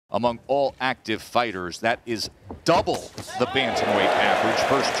Among all active fighters, that is double the bantamweight average.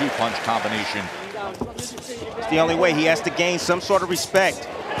 First two-punch combination. It's the only way. He has to gain some sort of respect.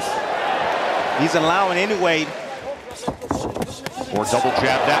 He's allowing Inoue. Or double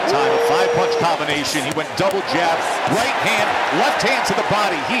jab that time, a five-punch combination. He went double jab, right hand, left hand to the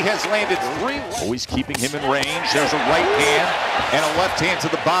body. He has landed three. Always keeping him in range. There's a right hand and a left hand to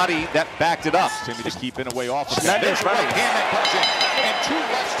the body that backed it up. Timmy just keep Inoue off of it. There's a right hand that comes in, and two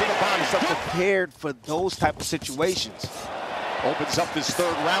lefts to the body. So prepared for those type of situations. Opens up this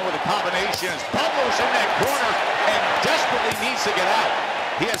third round with a combination as Butler's in that corner and desperately needs to get out.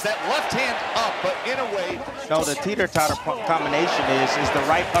 He has that left hand up, but Inoue. No, the teeter-totter combination is the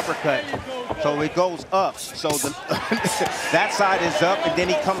right uppercut. So it goes up. So that side is up, and then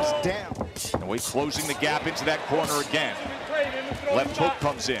he comes down. Inoue closing the gap into that corner again. Left hook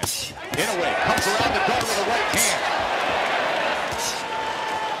comes in. Inoue comes around the guard with a right hand.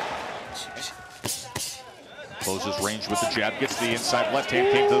 Closes range with the jab, gets the inside left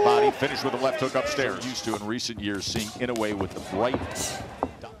hand, came to the body, finished with a left hook upstairs. Used to in recent years seeing Inoue with the right.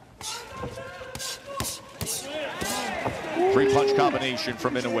 Three-punch combination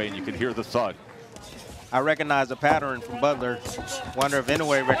from Inoue, and you can hear the thud. I recognize the pattern from Butler. Wonder if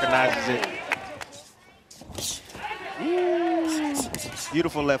Inoue recognizes it.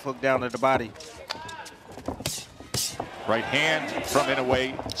 Beautiful left hook down to the body. Right hand from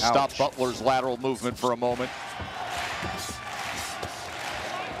Inoue. Stop Butler's lateral movement for a moment.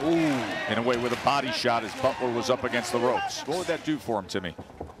 Inoue with a body shot as Butler was up against the ropes. What would that do for him, Timmy?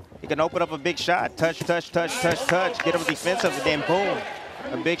 He can open up a big shot. Touch, touch, touch, touch, touch. Get him defensive, and then boom.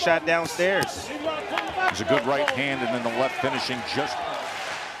 A big shot downstairs. There's a good right hand, and then the left finishing just.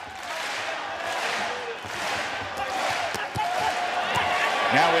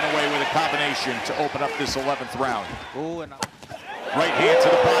 Now Inoue with a combination to open up this 11th round. Right hand to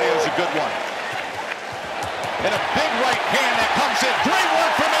the body, that was a good one. And a big right hand that comes in. Great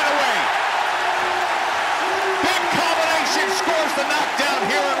work from Inoue. Big combination scores the knockdown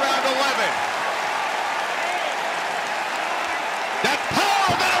here in round 11. That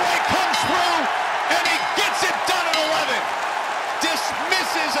power of Inoue comes through, and he gets it done at 11.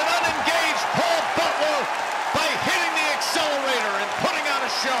 Dismisses an unengaged Paul Butler by hitting the accelerator and putting on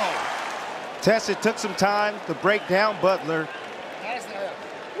a show. Tess, it took some time to break down Butler.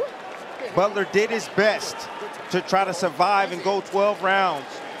 Butler did his best to try to survive and go 12 rounds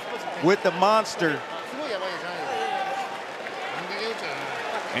with the monster.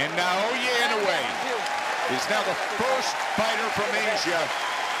 And Naoya Inoue is now the first fighter from Asia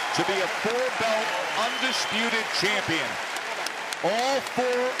to be a four-belt undisputed champion. All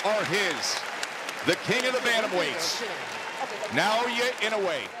four are his. The king of the bantamweights, Naoya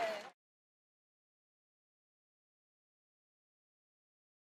Inoue.